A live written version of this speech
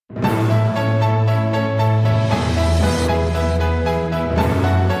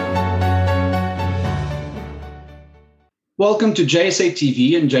Welcome to JSA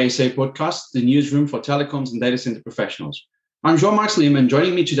TV and JSA Podcast, the newsroom for telecoms and data center professionals. I'm Johan Claes, and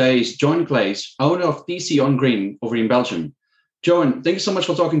joining me today is Johan Claes, owner of DC on Green over in Belgium. Johan, thank you so much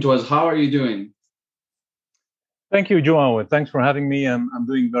for talking to us. How are you doing? Thank you, Johan. Thanks for having me. I'm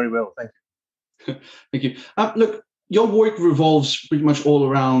doing very well. Thank you. Thank you. Look, your work revolves pretty much all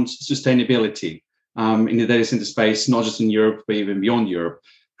around sustainability in the data center space, not just in Europe, but even beyond Europe.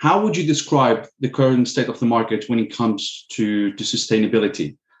 How would you describe the current state of the market when it comes to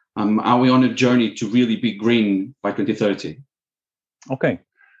sustainability? Are we on a journey to really be green by 2030? Okay.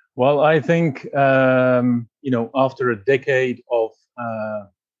 Well, I think, after a decade of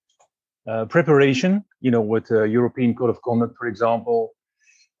preparation, with the European Code of Conduct, for example,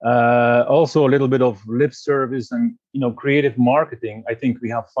 also a little bit of lip service and, creative marketing, I think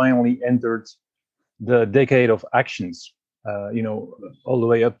we have finally entered the decade of actions. All the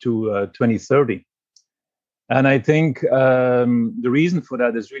way up to 2030. And I think the reason for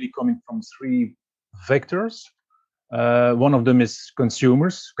that is really coming from three vectors. One of them is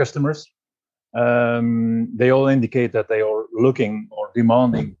customers. They all indicate that they are looking or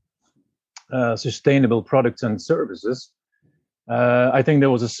demanding sustainable products and services. I think there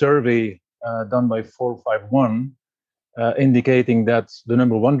was a survey done by 451 indicating that the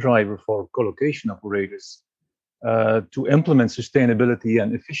number one driver for colocation operators to implement sustainability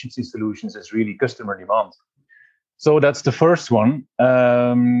and efficiency solutions is really customer demand. So that's the first one.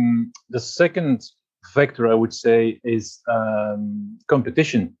 The second vector, I would say, is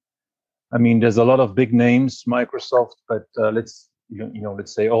competition. I mean, there's a lot of big names, Microsoft, but let's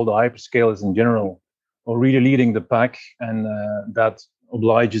say all the hyperscalers in general are really leading the pack, and that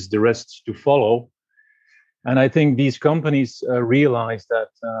obliges the rest to follow. And I think these companies realize that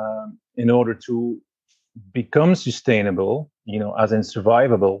in order to become sustainable, as in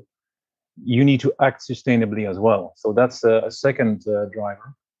survivable, you need to act sustainably as well. So that's a second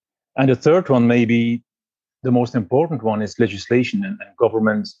driver. And the third one, maybe the most important one, is legislation and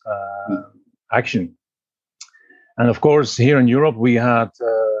government action. And of course, here in Europe, we had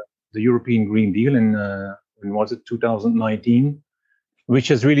the European Green Deal in 2019,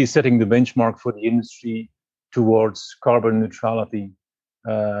 which is really setting the benchmark for the industry towards carbon neutrality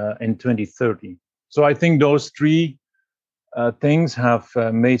in 2030. So I think those three things have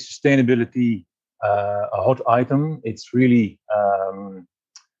made sustainability a hot item. It's really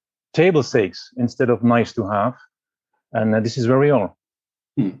table stakes instead of nice to have. And this is where we are.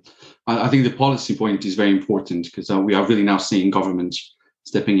 I think the policy point is very important because we are really now seeing governments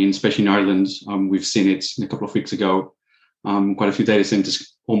stepping in, especially in Ireland. We've seen it a couple of weeks ago. Quite a few data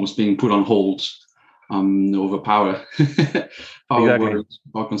centers almost being put on hold over power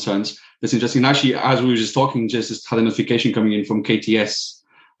concerns. That's interesting. Actually, as we were just talking, just had a notification coming in from KTS,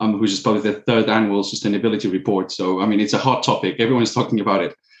 who just published their third annual sustainability report. So, I mean, it's a hot topic. Everyone's talking about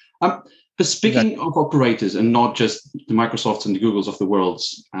it. But speaking of operators and not just the Microsofts and the Googles of the world,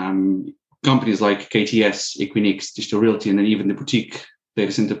 companies like KTS, Equinix, Digital Realty, and then even the boutique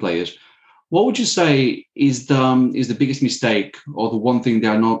data center players, what would you say is the biggest mistake or the one thing they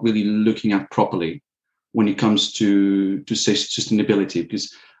are not really looking at properly when it comes to sustainability?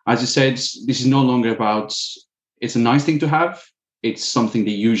 Because, as you said, this is no longer about it's a nice thing to have. It's something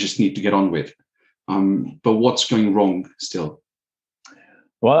that you just need to get on with. But what's going wrong still?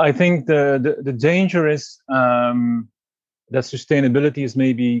 Well, I think the danger is that sustainability is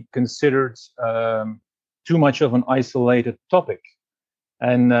maybe considered too much of an isolated topic,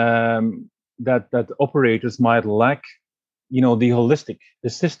 and that operators might lack, the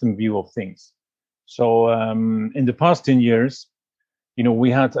system view of things. So in the past 10 years,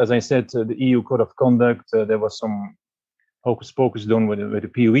 we had, as I said, the EU Code of Conduct. There was some hocus pocus done with the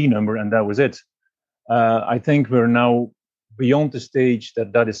POE number, and that was it. I think we're now beyond the stage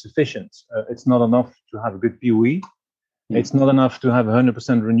that is sufficient. It's not enough to have a good POE. It's not enough to have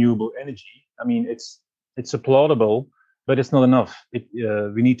 100% renewable energy. I mean, it's applaudable, but it's not enough.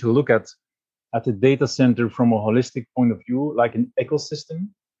 We need to look at the data center from a holistic point of view, like an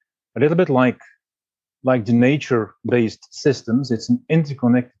ecosystem, a little bit like the nature-based systems. It's an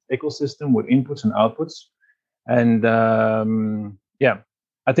interconnected ecosystem with inputs and outputs. And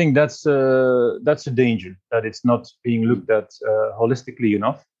I think that's a danger, that it's not being looked at holistically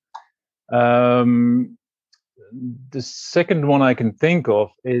enough. The second one I can think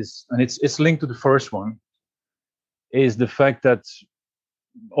of is, and it's linked to the first one, is the fact that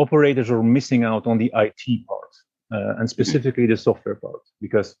operators are missing out on the IT part, and specifically the software part,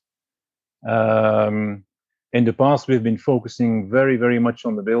 because in the past we've been focusing very, very much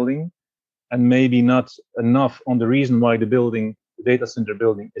on the building, and maybe not enough on the reason why the data center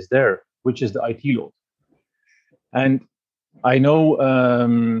building is there, which is the IT load. And I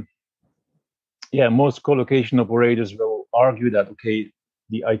know, most co-location operators will argue that, okay,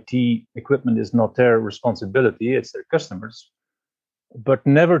 the IT equipment is not their responsibility, it's their customers. But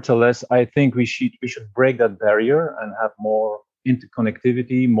nevertheless, I think we should break that barrier and have more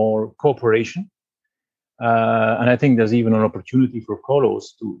interconnectivity, more cooperation. And I think there's even an opportunity for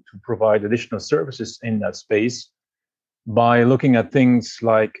colos to provide additional services in that space by looking at things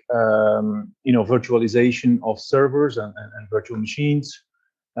like virtualization of servers and virtual machines,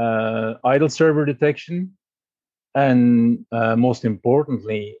 idle server detection, and most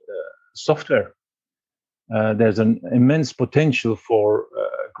importantly, software. There's an immense potential for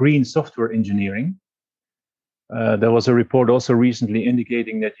green software engineering. There was a report also recently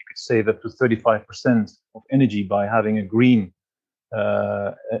indicating that you could save up to 35% of energy by having a green,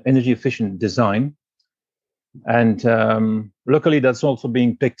 energy efficient design. And luckily, that's also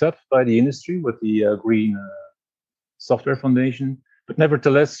being picked up by the industry with the Green Software Foundation. But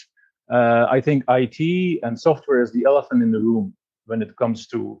nevertheless, I think IT and software is the elephant in the room when it comes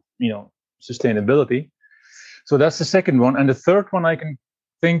to sustainability. So that's the second one. And the third one I can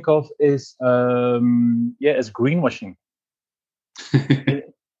think of is greenwashing.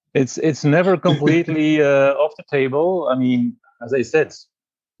 It's never completely off the table. I mean, as I said,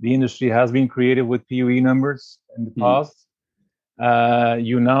 the industry has been creative with PUE numbers in the past.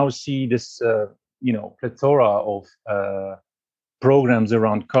 You now see this, plethora of programs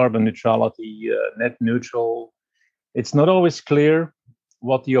around carbon neutrality, net neutral. It's not always clear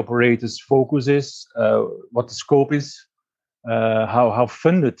what the operator's focus is, what the scope is, how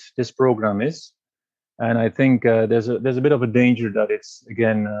funded this program is. And I think there's a bit of a danger that it's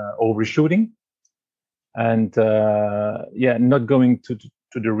again overshooting, and not going to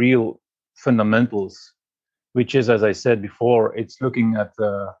the real fundamentals, which is, as I said before, it's looking at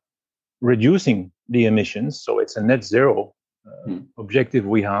reducing the emissions. So it's a net zero objective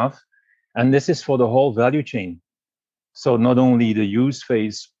we have, and this is for the whole value chain. So not only the use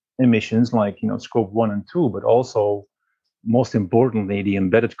phase emissions, like scope 1 and 2, but also, most importantly, the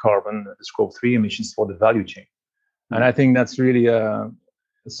embedded carbon, the scope 3 emissions for the value chain. And I think that's really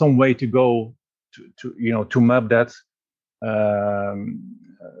some way to go to map that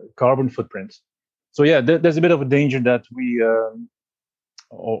carbon footprint. So there's a bit of a danger that we are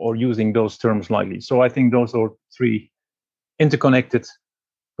using those terms lightly. So I think those are three interconnected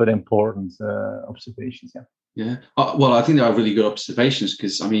but important observations. Yeah. Well, I think they are really good observations,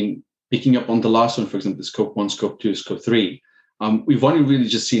 because, I mean, picking up on the last one, for example, scope 1, scope 2, scope 3, we've only really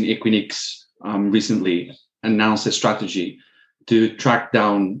just seen Equinix recently announce a strategy to track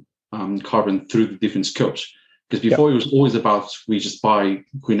down carbon through the different scopes. Because before it was always about, we just buy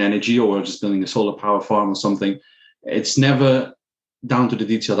green energy or we're just building a solar power farm or something. It's never down to the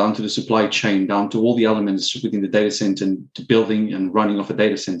detail, down to the supply chain, down to all the elements within the data center and to building and running of a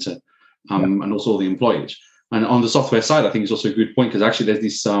data center, and also all the employees. And on the software side, I think it's also a good point, because actually there's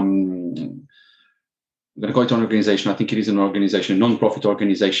this, I'm going to call it an organization, I think it is an organization, a non-profit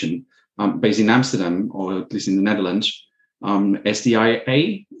organization based in Amsterdam, or at least in the Netherlands,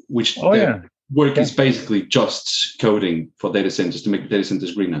 SDIA, which work is basically just coding for data centers to make data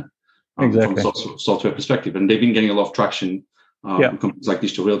centers greener from a software perspective. And they've been getting a lot of traction, companies like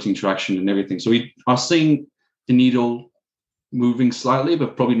Digital Realty Interaction and everything. So we are seeing the needle moving slightly,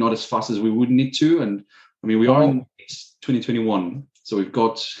 but probably not as fast as we would need to. And I mean, we are in 2021, so we've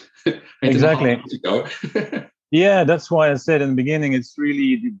got exactly to go. Yeah, that's why I said in the beginning, it's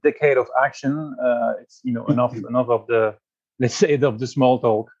really the decade of action. It's enough of the, let's say, of the small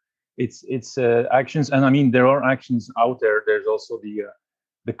talk. It's actions, and I mean there are actions out there. There's also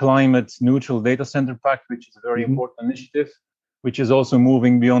the climate neutral data center pact, which is a very important initiative, which is also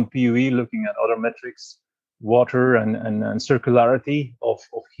moving beyond PUE, looking at other metrics, water and circularity of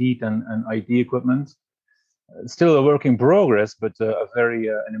heat and IT equipment. Still a work in progress, but a very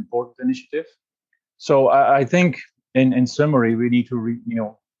an important initiative. So I think, in summary, we need to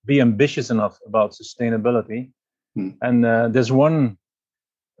be ambitious enough about sustainability. And there's one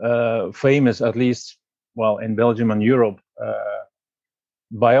famous, at least, in Belgium and Europe,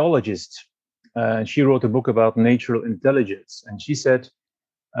 biologist. She wrote a book about natural intelligence, and she said,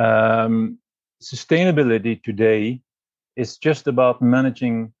 sustainability today is just about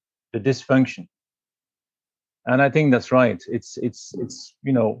managing the dysfunction. And I think that's right. It's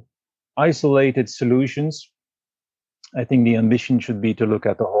isolated solutions. I think the ambition should be to look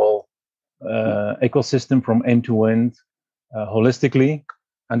at the whole ecosystem from end to end, holistically.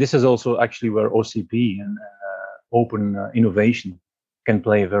 And this is also actually where OCP and open innovation can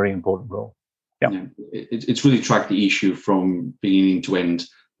play a very important role. It's really tracked the issue from beginning to end,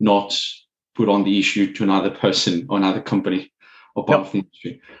 not put on the issue to another person or another company or part of the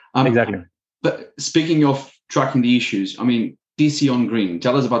industry. Exactly. But speaking of tracking the issues, I mean, DC on Green.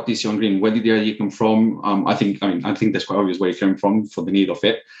 Tell us about DC on Green. Where did the idea come from? I think that's quite obvious where it came from for the need of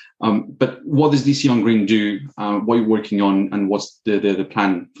it. But what does DC on Green do? What are you working on, and what's the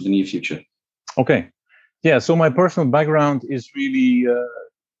plan for the near future? Okay. Yeah. So my personal background is really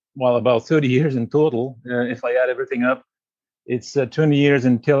about 30 years in total. If I add everything up, it's 20 years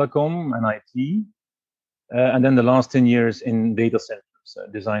in telecom and IT, and then the last 10 years in data centers,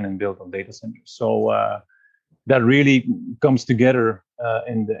 design and build of data centers. So that really comes together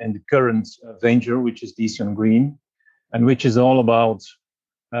in the current venture, which is DC on Green, and which is all about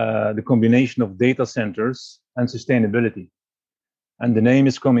the combination of data centers and sustainability. And the name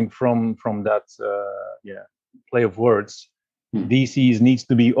is coming from that play of words. DC needs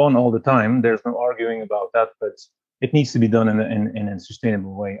to be on all the time. There's no arguing about that, but it needs to be done in a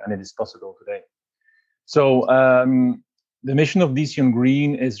sustainable way, and it is possible today. So the mission of DC on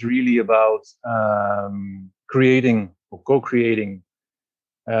Green is really about creating or co-creating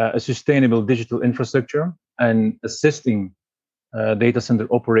a sustainable digital infrastructure and assisting data center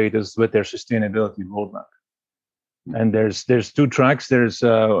operators with their sustainability roadmap. And there's two tracks. There's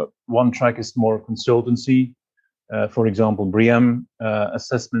one track is more consultancy, for example, BREEAM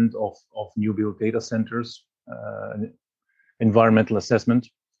assessment of new build data centers, environmental assessment,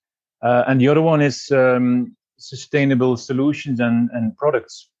 and the other one is sustainable solutions and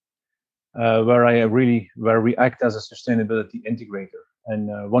products, where we act as a sustainability integrator.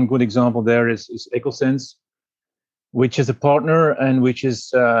 And one good example there is EcoSense, which is a partner and which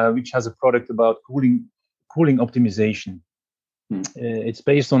has a product about cooling optimization. It's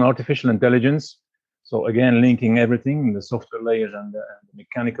based on artificial intelligence. So again, linking everything, the software layers and the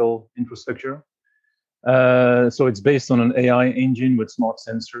mechanical infrastructure. So it's based on an AI engine with smart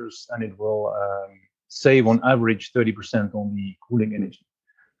sensors, and it will save on average 30% on the cooling energy.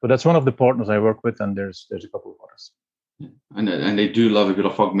 So that's one of the partners I work with, and there's a couple of others. And they do love a bit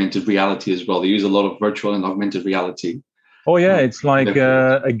of augmented reality as well. They use a lot of virtual and augmented reality. Oh yeah, it's like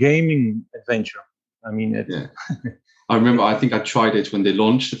a gaming adventure. I mean, I remember. I think I tried it when they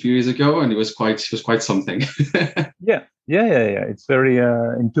launched a few years ago, and it was quite something. Yeah. It's very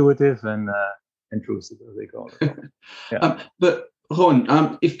intuitive and intrusive, as they call it. Yeah. But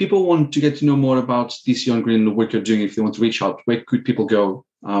Johan, if people want to get to know more about DC on Green and the work you're doing, if they want to reach out, where could people go?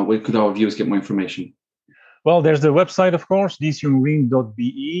 Where could our viewers get more information? Well, there's the website, of course,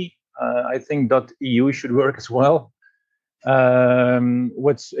 dcongreen.be. I think .eu should work as well.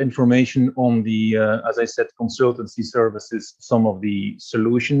 What's information on the, as I said, consultancy services, some of the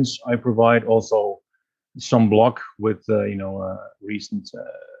solutions I provide, also some blog with, recent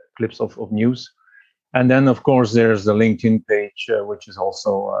clips of news. And then, of course, there's the LinkedIn page, which is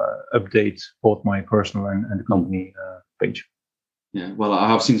also updates both my personal and the company page. Yeah, well, I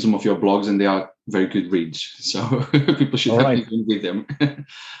have seen some of your blogs, and they are very good reads. So people should definitely read them.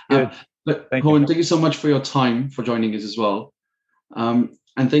 But Johan, thank you so much for your time, for joining us as well. And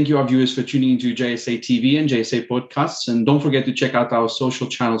thank you, our viewers, for tuning into JSA TV and JSA podcasts. And don't forget to check out our social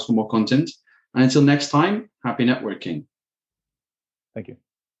channels for more content. And until next time, happy networking. Thank you.